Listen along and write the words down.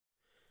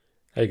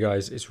Hey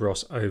guys, it's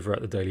Ross over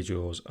at the Daily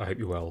Jaws. I hope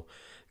you're well.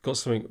 Got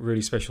something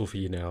really special for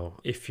you now.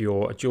 If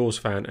you're a Jaws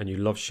fan and you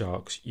love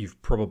sharks, you've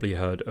probably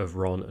heard of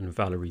Ron and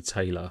Valerie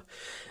Taylor.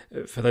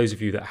 For those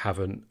of you that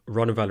haven't,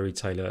 Ron and Valerie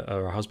Taylor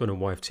are a husband and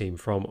wife team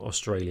from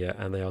Australia,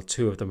 and they are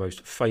two of the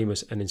most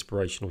famous and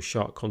inspirational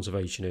shark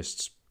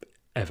conservationists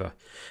ever.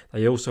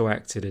 They also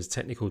acted as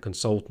technical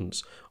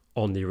consultants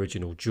on the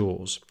original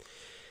Jaws.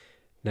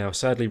 Now,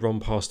 sadly, Ron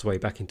passed away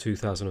back in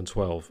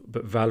 2012,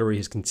 but Valerie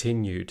has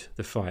continued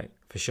the fight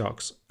for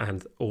sharks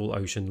and all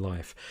ocean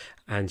life.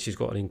 And she's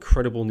got an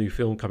incredible new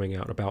film coming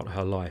out about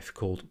her life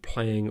called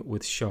Playing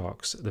with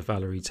Sharks, the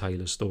Valerie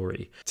Taylor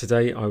story.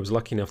 Today, I was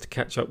lucky enough to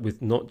catch up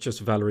with not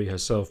just Valerie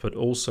herself, but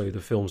also the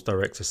film's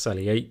director,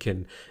 Sally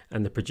Aitken,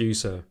 and the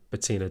producer,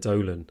 Bettina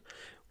Dalton.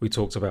 We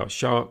talked about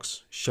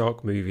sharks,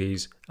 shark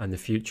movies, and the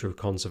future of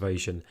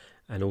conservation,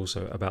 and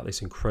also about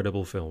this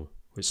incredible film,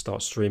 which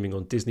starts streaming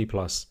on Disney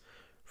Plus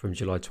from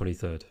July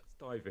 23rd.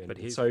 Dive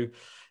in. So,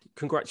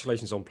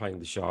 congratulations on Playing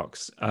the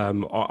Sharks.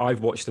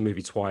 I've watched the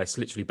movie twice,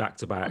 literally back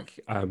to back.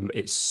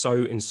 It's so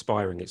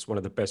inspiring. It's one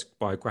of the best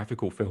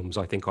biographical films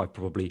I think I've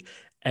probably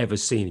ever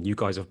seen. And you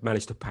guys have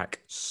managed to pack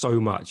so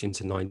much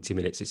into 90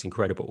 minutes. It's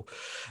incredible.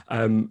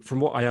 From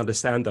what I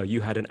understand, though,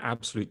 you had an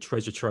absolute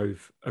treasure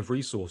trove of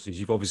resources.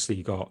 You've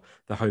obviously got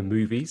the home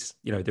movies.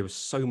 You know, there was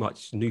so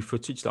much new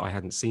footage that I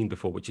hadn't seen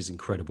before, which is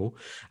incredible.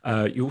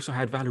 You also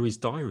had Valerie's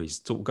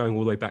diaries, sort of going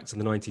all the way back to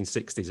the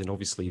 1960s, and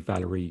obviously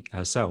Valerie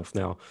herself.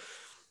 Now,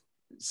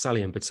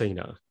 Sally and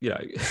Bettina, you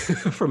know,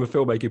 from a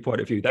filmmaking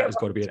point of view, that has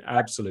got to be an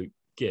absolute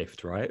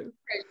gift, right?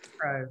 Treasure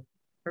trove,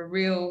 a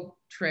real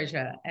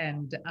treasure.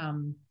 And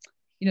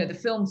the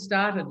film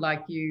started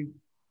like you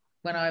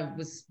when I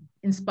was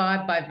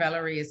inspired by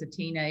Valerie as a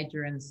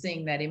teenager and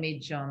seeing that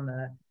image on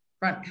the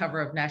front cover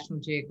of National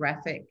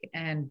Geographic.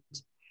 And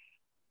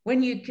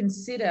when you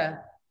consider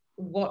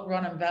what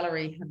Ron and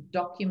Valerie have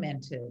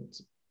documented,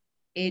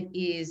 it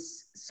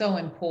is so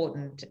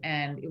important.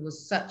 And it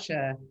was such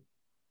a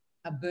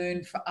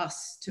boon for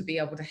us to be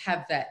able to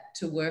have that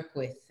to work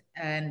with.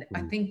 And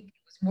I think it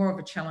was more of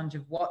a challenge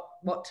of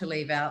what to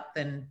leave out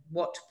than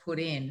what to put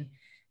in.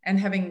 And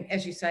having,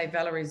 as you say,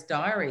 Valerie's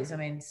diaries. I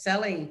mean,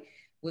 Sally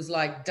was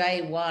like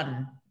day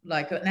one,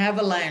 like an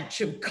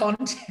avalanche of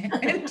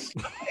content.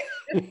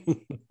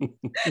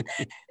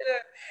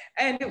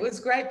 And it was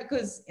great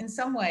because in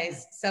some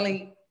ways,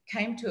 Sally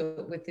came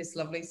to it with this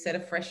lovely set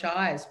of fresh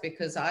eyes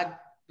because I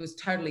was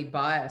totally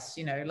biased,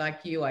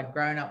 like you. I'd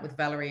grown up with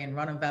Valerie and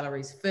Ron and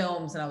Valerie's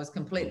films, and I was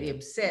completely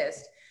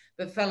obsessed.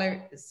 But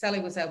Sally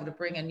was able to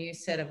bring a new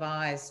set of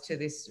eyes to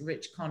this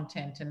rich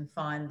content and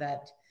find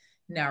that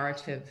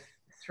narrative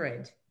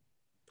thread.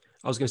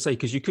 I was going to say,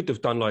 because you could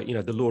have done like, you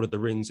know, the Lord of the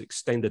Rings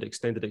extended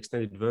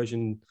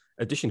version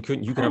edition,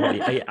 couldn't you? You could have like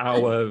the 8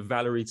 hour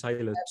Valerie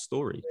Taylor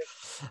story.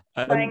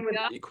 Playing with,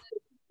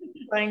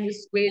 playing with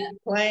squid,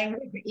 playing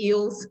with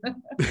eels.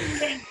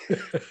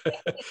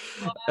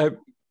 um,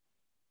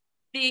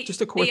 the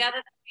other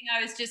thing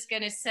I was just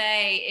going to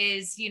say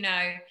is,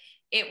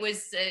 it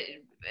was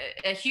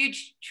a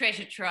huge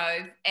treasure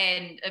trove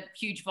and a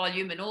huge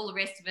volume and all the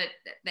rest of it,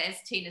 as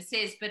Tina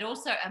says, but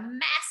also a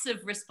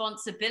massive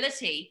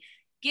responsibility,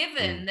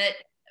 given that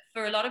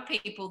for a lot of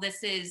people,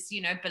 this is,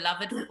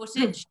 beloved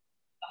footage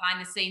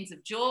behind the scenes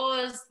of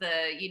Jaws,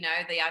 the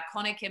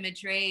iconic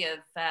imagery of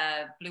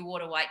Blue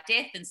Water, White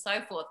Death and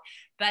so forth.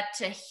 But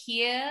to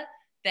hear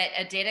that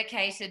a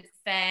dedicated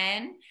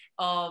fan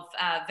of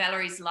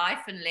Valerie's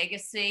life and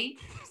legacy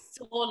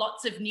saw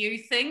lots of new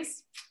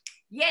things.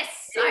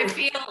 Yes, I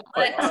feel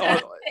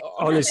that.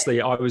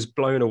 Honestly, I was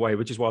blown away,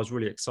 which is why I was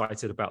really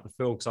excited about the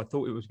film, because I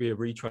thought it would be a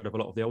retread of a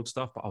lot of the old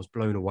stuff, but I was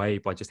blown away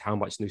by just how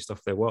much new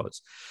stuff there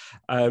was.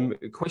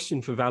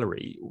 Question for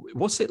Valerie: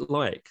 what's it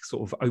like,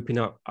 sort of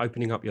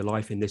opening up your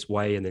life in this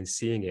way and then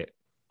seeing it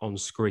on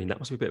screen? That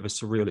must be a bit of a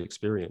surreal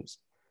experience.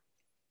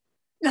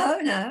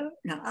 No.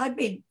 I've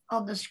been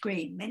on the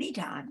screen many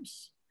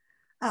times.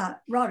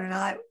 Ron and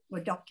I were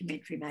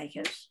documentary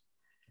makers,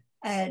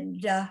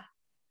 and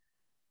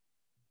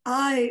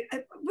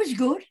it was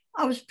good.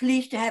 I was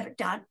pleased to have it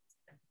done.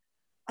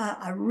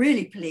 I'm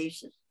really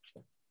pleased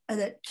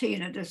that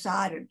Tina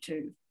decided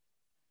to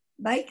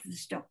make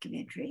this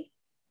documentary.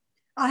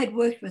 I had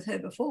worked with her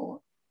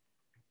before.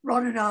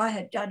 Ron and I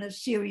had done a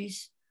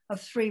series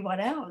of 3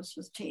 1-hours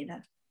with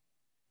Tina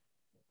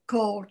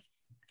called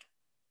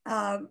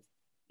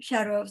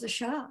Shadow of the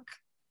Shark,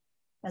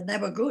 and they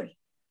were good.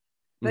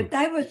 But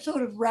they were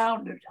sort of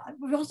rounded. It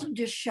wasn't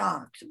just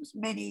sharks. It was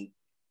many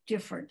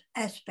different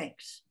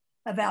aspects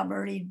of our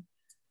marine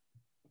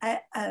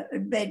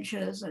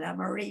adventures and our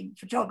marine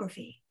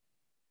photography.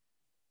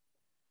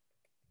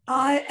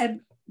 I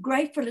am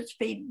grateful it's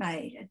been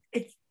made.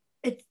 It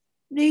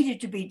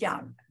needed to be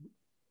done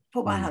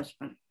for my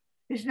husband,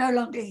 who's no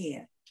longer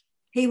here.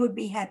 He would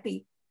be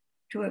happy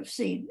to have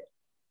seen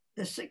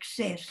the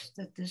success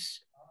that this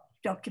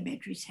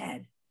documentary's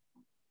had.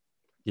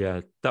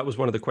 Yeah, that was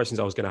one of the questions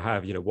I was going to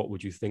have. You know, what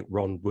would you think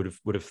Ron would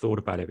have thought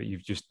about it? But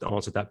you've just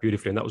answered that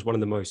beautifully, and that was one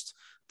of the most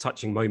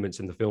touching moments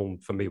in the film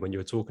for me when you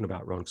were talking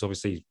about Ron, because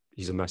obviously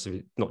he's a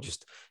massive, not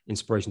just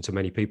inspiration to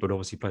many people, but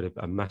obviously played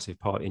a massive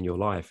part in your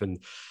life.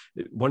 And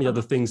one of the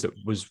other things that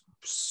was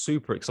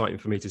super exciting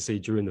for me to see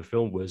during the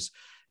film was,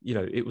 you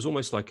know, it was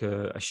almost like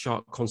a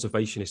shark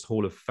conservationist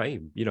hall of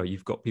fame. You know,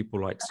 you've got people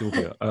like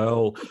Sylvia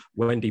Earle,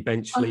 Wendy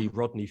Benchley,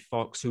 Rodney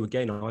Fox, who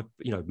again,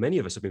 many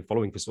of us have been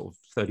following for sort of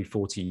 30,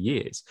 40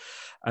 years.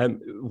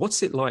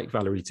 What's it like,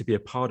 Valerie, to be a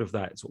part of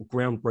that sort of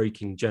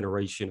groundbreaking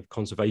generation of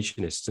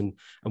conservationists? And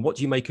what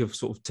do you make of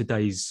sort of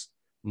today's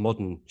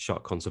modern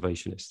shark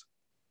conservationists?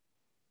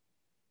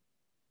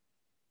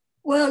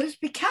 Well, it's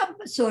become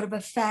sort of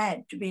a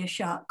fad to be a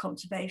shark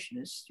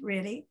conservationist,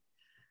 really.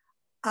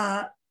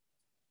 For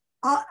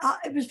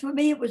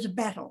me, it was a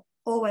battle,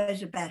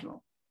 always a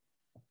battle.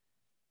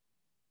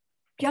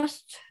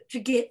 Just to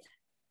get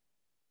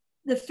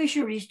the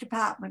Fisheries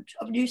Department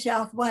of New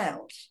South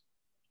Wales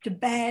to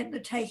ban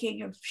the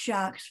taking of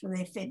sharks for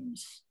their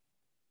fins.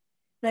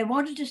 They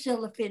wanted to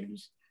sell the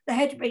fins. They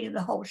had to bring in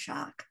the whole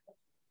shark.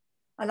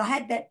 And I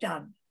had that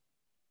done.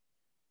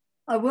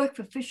 I worked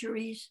for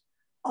Fisheries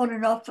on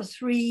and off for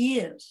 3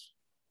 years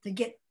to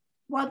get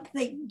one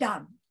thing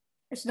done.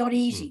 It's not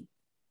easy.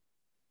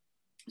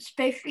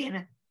 Especially in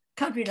a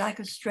country like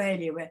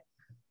Australia, where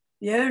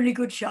the only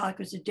good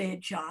shark is a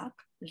dead shark,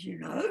 as you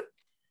know.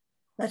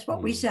 That's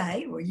what we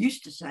say, or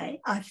used to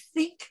say. I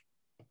think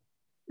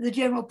the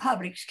general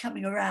public's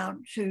coming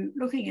around to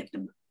looking at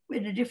them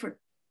in a different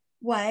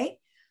way.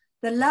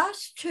 The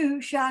last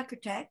 2 shark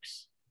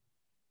attacks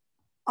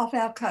off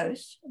our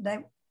coast, they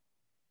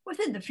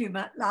within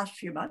the last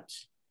few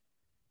months,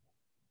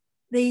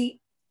 the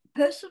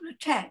person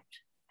attacked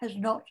has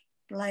not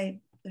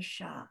blamed the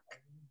shark.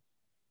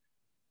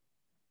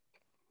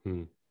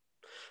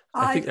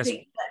 I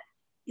think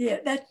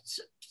that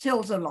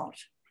tells a lot.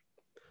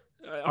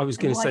 I was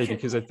going to say,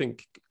 because I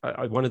think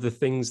one of the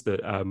things that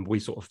we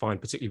sort of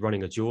find, particularly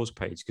running a Jaws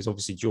page, because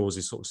obviously Jaws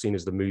is sort of seen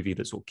as the movie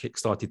that sort of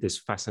kickstarted this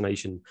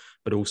fascination,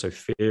 but also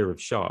fear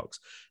of sharks.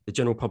 The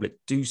general public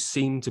do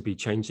seem to be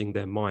changing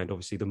their mind,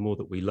 obviously, the more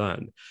that we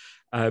learn.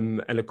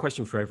 And a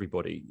question for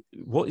everybody: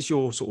 what is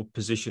your sort of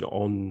position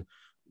on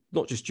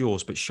not just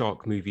Jaws, but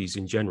shark movies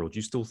in general? Do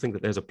you still think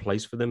that there's a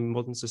place for them in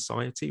modern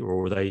society,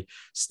 or are they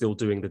still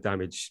doing the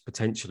damage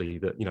potentially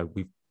that, you know,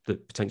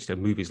 that potentially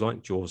movies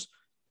like Jaws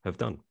have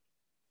done?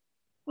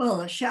 Well,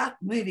 the shark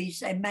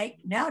movies they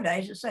make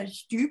nowadays are so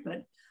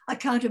stupid. I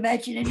can't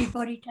imagine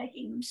anybody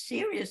taking them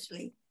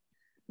seriously.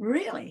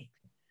 Really.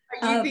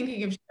 Are you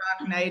thinking of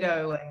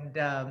Sharknado and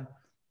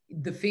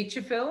the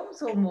feature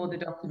films, or more the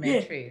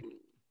documentaries? Yeah.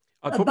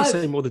 I'd probably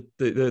say more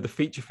the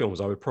feature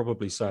films, I would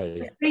probably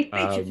say.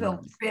 Feature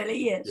films,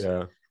 really, yes.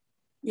 Yeah.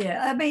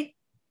 Yeah, I mean,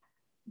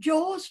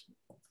 Jaws,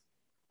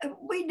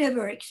 we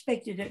never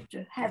expected it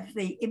to have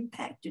the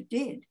impact it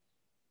did.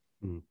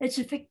 It's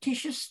a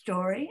fictitious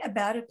story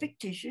about a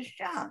fictitious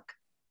shark.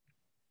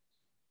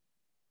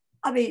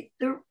 I mean,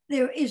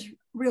 there is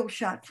real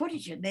shark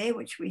footage in there,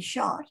 which we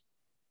shot,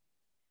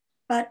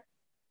 but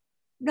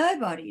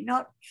nobody,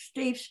 not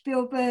Steve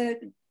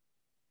Spielberg,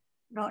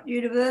 not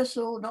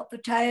Universal, not the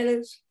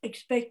Taylors,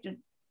 expected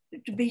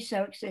it to be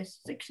so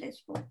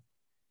successful.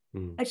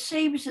 It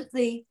seems that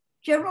the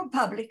general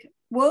public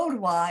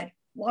worldwide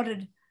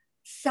wanted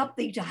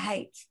something to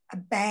hate, a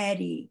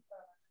baddie,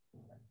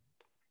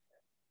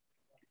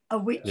 a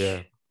witch,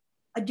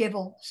 a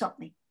devil,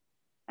 something.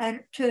 And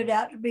it turned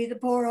out to be the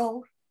poor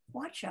old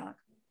white shark.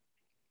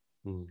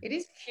 It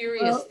is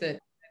curious that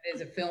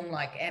there's a film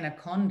like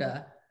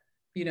Anaconda,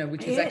 you know,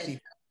 which is actually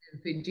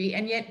Fiji,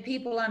 and yet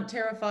people aren't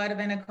terrified of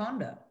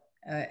Anaconda.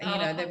 You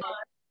know,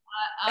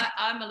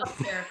 I'm a little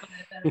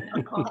terrified of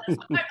Anaconda. So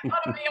I've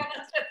got to be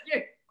honest with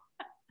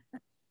you.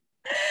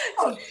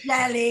 Oh,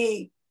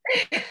 Sally.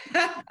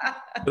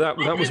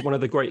 that was one of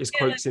the greatest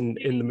quotes in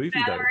the movie,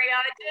 Valerie, though.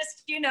 I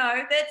just, you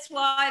know, that's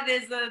why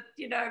there's a,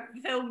 you know,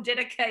 film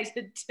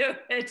dedicated to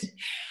it.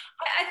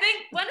 I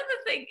think one of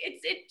the things,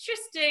 it's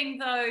interesting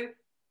though,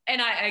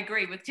 and I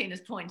agree with Tina's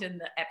point in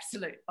the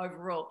absolute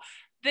overall,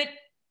 but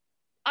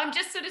I'm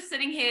just sort of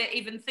sitting here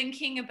even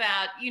thinking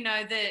about, you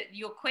know,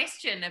 your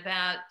question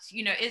about,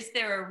 you know, is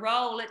there a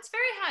role? It's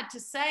very hard to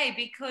say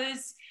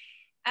because,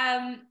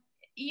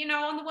 you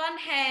know, on the one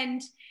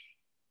hand,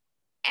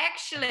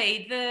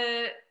 actually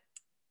the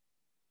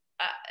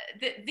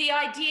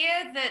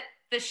idea that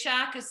the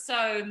shark is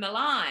so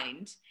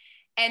maligned,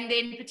 and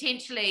then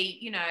potentially,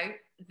 you know,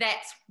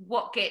 that's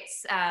what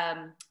gets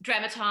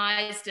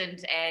dramatized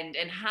and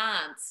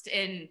enhanced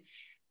in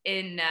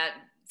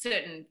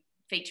certain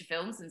feature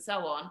films and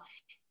so on,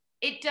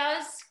 it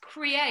does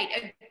create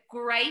a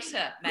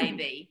greater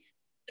maybe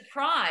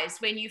surprise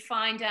when you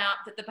find out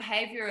that the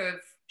behavior of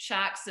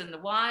sharks in the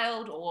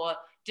wild or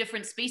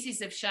different species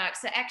of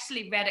sharks are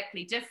actually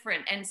radically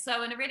different. And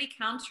so in a really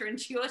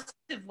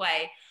counterintuitive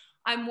way,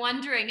 I'm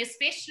wondering,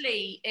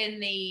 especially in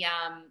the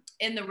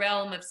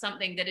realm of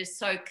something that is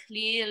so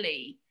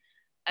clearly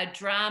a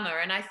drama.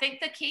 And I think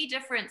the key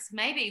difference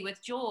maybe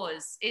with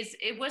Jaws is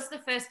it was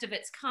the first of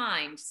its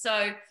kind.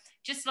 So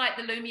just like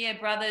the Lumiere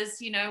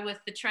brothers, you know, with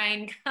the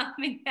train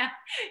coming out,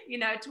 you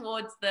know,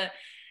 towards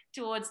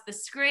the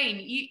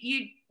screen,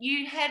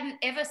 you hadn't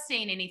ever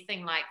seen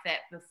anything like that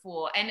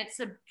before, and it's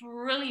a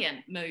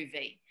brilliant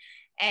movie.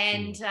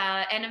 And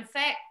in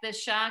fact, the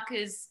shark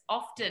is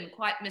often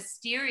quite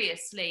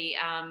mysteriously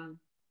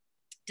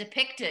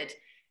depicted,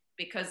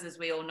 because, as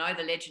we all know,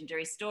 the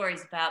legendary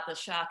stories about the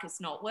shark is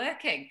not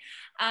working.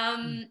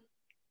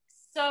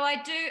 So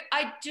I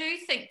do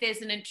think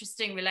there's an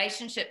interesting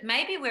relationship.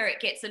 Maybe where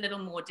it gets a little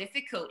more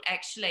difficult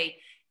actually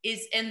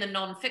is in the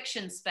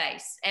non-fiction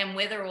space, and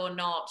whether or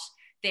not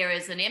there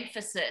is an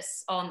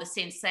emphasis on the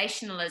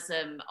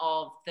sensationalism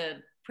of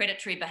the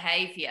predatory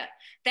behavior.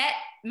 That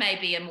may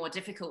be a more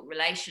difficult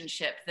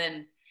relationship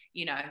than,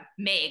 you know,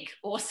 Meg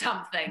or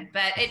something,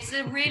 but it's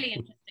a really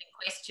interesting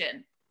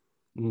question.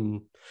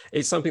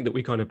 It's something that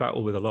we kind of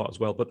battle with a lot as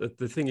well. But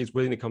the thing is,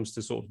 when it comes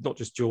to sort of not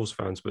just Jaws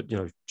fans, but, you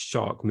know,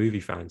 shark movie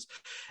fans,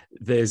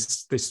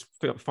 there's this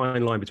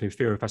fine line between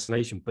fear and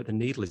fascination. But the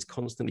needle is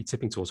constantly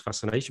tipping towards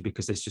fascination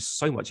because there's just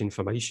so much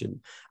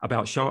information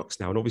about sharks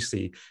now. And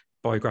obviously,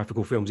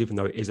 biographical films, even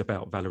though it is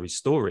about Valerie's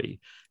story,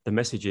 the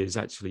message is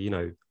actually, you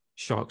know,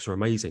 sharks are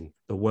amazing.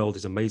 The world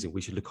is amazing.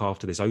 We should look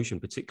after this ocean,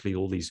 particularly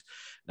all these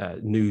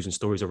news and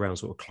stories around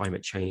sort of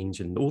climate change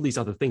and all these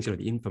other things. You know,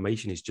 the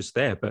information is just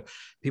there, but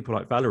people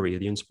like Valerie are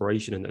the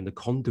inspiration and the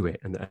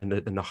conduit and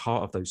the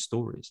heart of those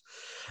stories.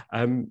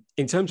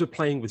 In terms of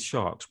playing with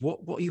sharks, what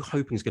are you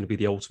hoping is going to be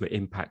the ultimate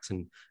impact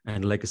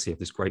and legacy of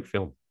this great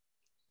film?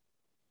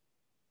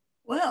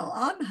 Well,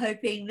 I'm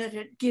hoping that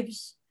it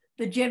gives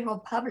the general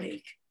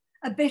public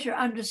a better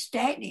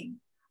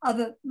understanding of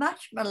a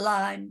much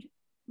maligned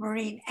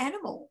marine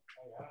animal.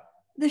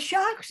 The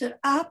sharks that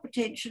are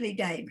potentially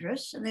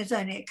dangerous, and there's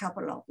only a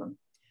couple of them,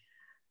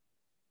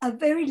 are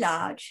very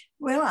large,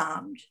 well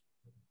armed,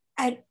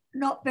 and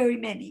not very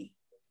many.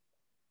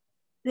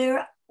 There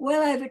are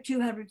well over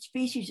 200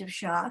 species of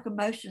shark, and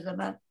most of them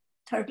are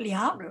totally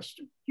harmless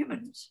to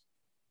humans.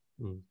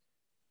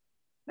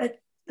 But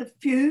the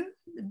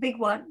big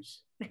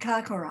ones, the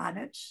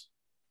carcoranids,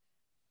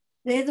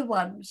 they're the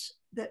ones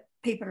that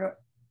people are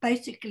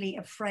basically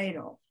afraid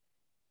of.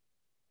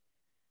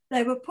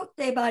 They were put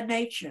there by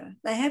nature.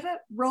 They have a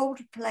role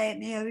to play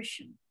in the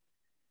ocean.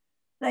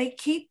 They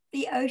keep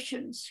the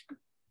oceans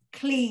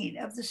clean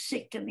of the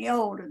sick and the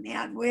old and the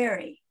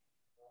unwary.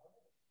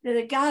 They're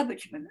the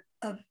garbage men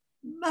of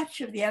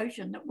much of the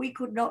ocean that we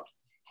could not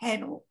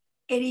handle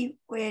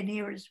anywhere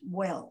near as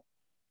well.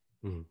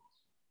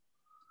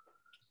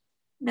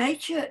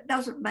 Nature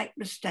doesn't make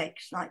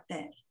mistakes like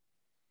that.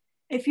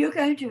 If you're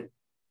going to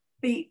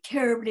be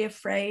terribly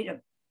afraid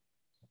of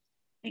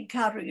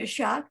encountering a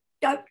shark,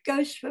 don't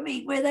go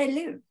swimming where they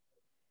live.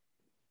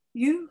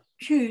 You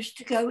choose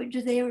to go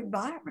into their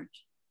environment.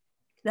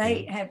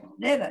 They have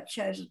never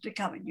chosen to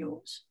come in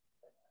yours.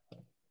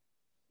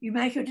 You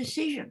make a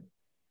decision,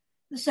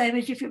 the same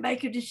as if you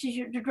make a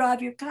decision to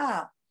drive your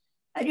car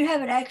and you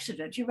have an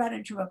accident, you run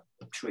into a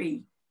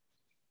tree.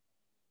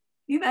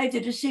 You made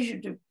the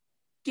decision to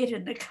get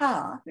in the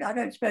car. I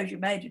don't suppose you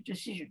made a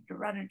decision to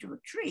run into a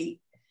tree,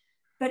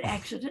 but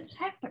accidents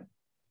happen.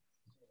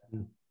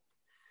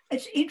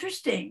 It's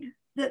interesting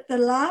that the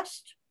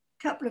last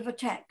couple of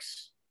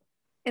attacks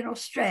in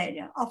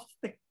Australia off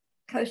the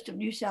coast of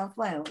New South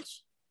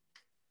Wales,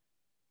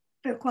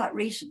 they're quite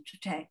recent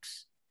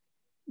attacks,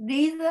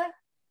 neither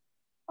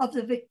of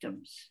the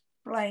victims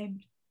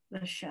blamed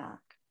the shark.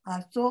 I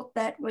thought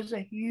that was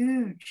a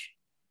huge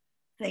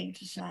thing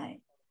to say.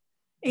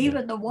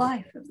 Even the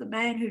wife of the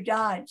man who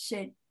died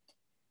said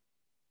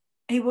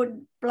he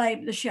wouldn't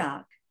blame the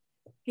shark.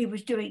 He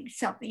was doing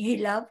something he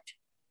loved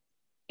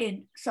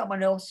in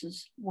someone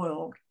else's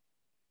world.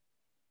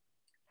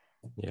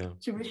 Yeah.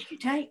 It's a risk you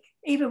take.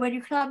 Even when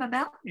you climb a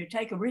mountain, you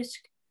take a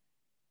risk.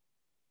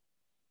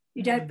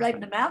 You don't blame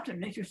the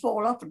mountain if you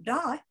fall off and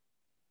die.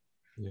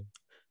 Yeah.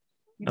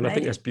 And I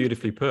think that's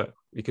beautifully put,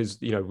 because,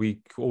 you know,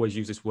 we always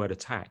use this word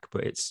attack,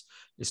 but it's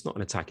not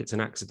an attack, it's an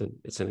accident,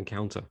 it's an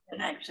encounter.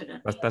 An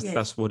accident.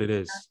 That's what it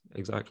is.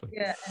 Exactly.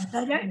 Yeah.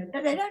 They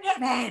don't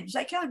have hands.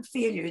 They can't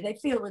feel you. They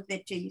feel with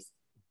their teeth.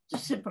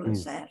 It's as simple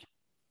as that.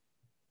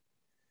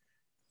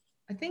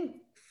 I think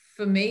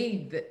for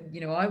me, that,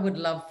 you know, I would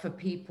love for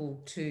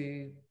people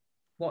to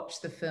watch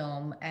the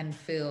film and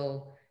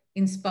feel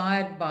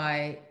inspired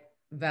by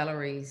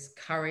Valerie's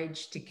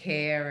courage to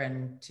care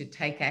and to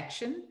take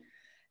action,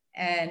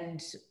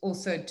 and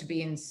also to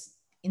be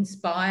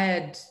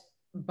inspired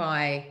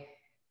by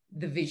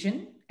the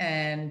vision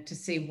and to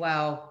see,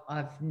 wow,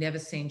 I've never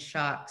seen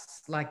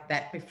sharks like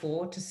that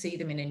before, to see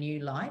them in a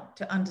new light,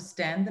 to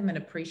understand them and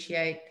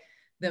appreciate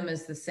them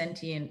as the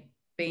sentient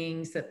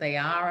beings that they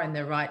are and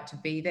their right to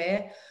be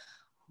there.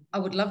 I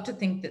would love to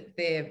think that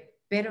they're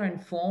better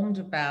informed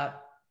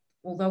about,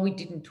 although we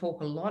didn't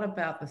talk a lot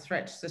about the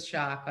threats to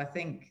shark, I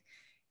think,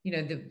 you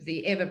know,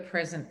 the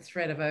ever-present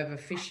threat of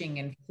overfishing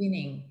and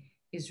finning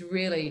is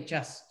really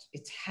just,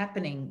 it's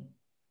happening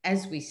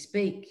as we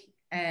speak.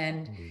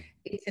 And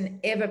it's an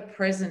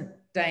ever-present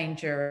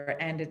danger,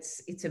 and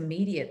it's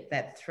immediate,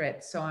 that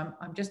threat. So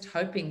I'm just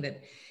hoping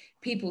that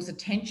people's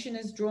attention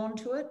is drawn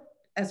to it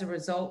as a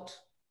result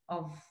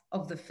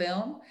of the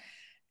film,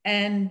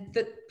 and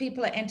that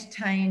people are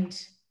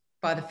entertained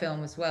by the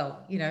film as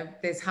well. You know,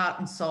 there's heart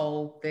and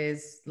soul,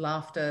 there's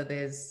laughter,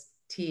 there's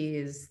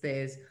tears,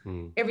 there's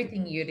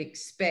everything you'd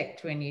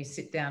expect when you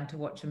sit down to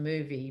watch a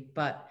movie,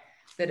 but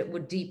that it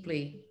would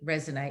deeply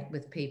resonate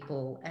with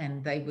people,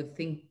 and they would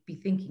be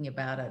thinking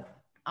about it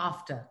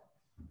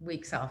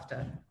weeks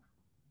after.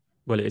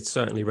 Well, it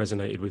certainly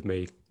resonated with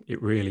me.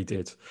 It really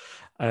did.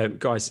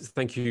 Guys,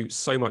 thank you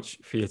so much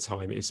for your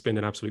time. It's been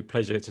an absolute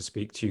pleasure to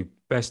speak to you.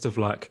 Best of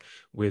luck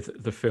with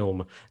the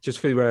film. Just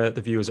for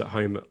the viewers at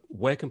home,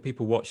 where can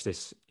people watch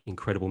this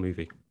incredible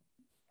movie?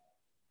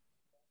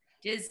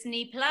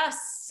 Disney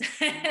Plus.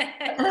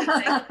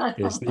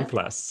 Disney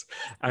Plus.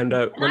 And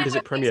when does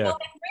it premiere?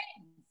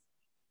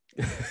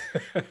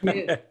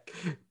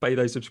 Pay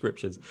those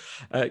subscriptions.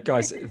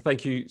 Guys,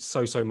 thank you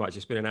so much.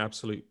 It's been an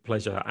absolute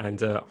pleasure, and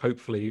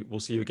hopefully we'll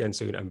see you again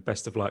soon, and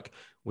best of luck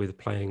with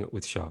playing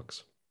with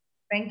sharks.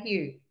 Thank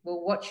you.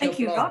 We'll watch your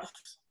vlog.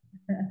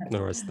 No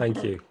worries.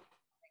 Thank you.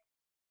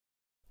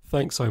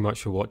 Thanks so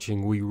much for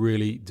watching. We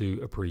really do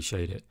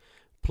appreciate it.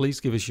 Please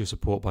give us your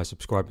support by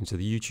subscribing to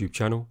the YouTube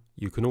channel.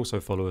 You can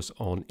also follow us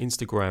on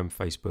Instagram,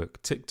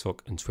 Facebook,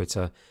 TikTok and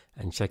Twitter,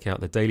 and check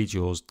out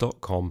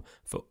thedailyjaws.com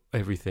for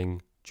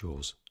everything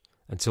Jaws.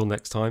 Until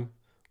next time,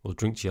 we'll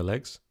drink to your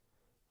legs.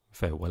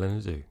 Farewell and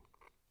adieu.